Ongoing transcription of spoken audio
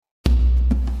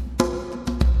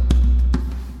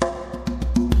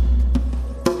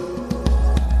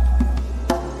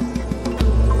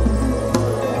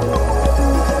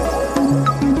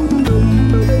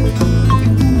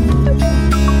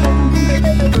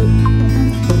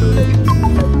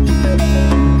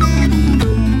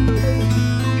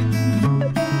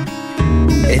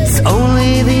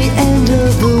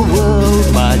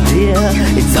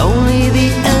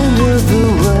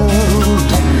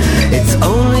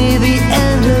only the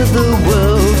end of the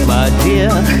world, my dear.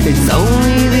 It's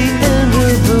only the end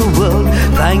of the world.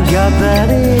 Thank God that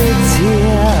it's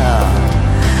here.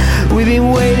 We've been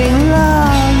waiting a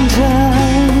long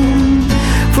time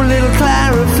for a little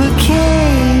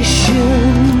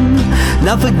clarification.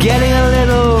 Not forgetting a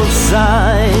little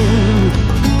sign,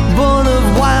 born of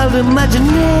wild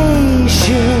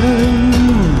imagination.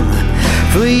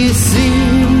 For you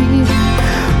see,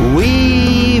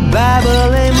 we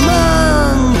babbling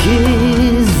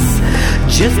monkeys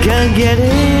just can't get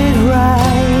it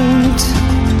right.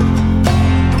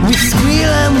 We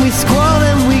squeal and we squall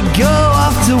and we go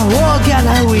off to war. God,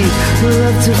 how we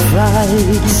love to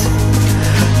fight.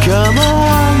 Come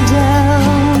on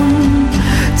down,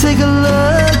 take a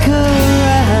look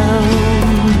around.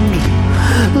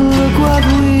 Look what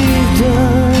we've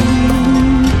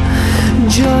done.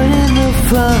 Join in the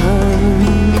fun,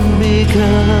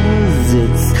 because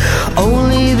it's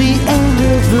only the end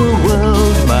of the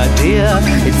world, my dear.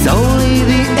 It's only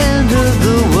the end of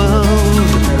the world.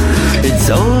 It's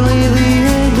only the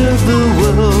end of the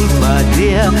world, my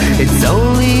dear. It's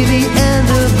only the end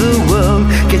of the world.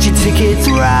 Get your tickets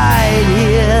right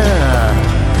here.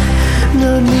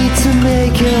 No need to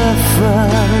make a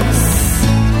fuss.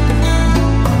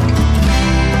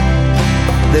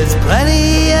 There's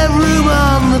plenty of room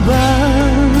on the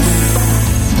bus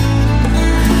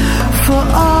for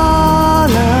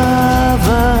all of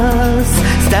us.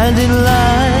 Stand in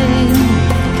line,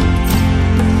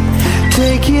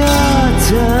 take your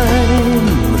time.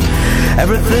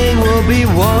 Everything will be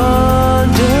wonderful.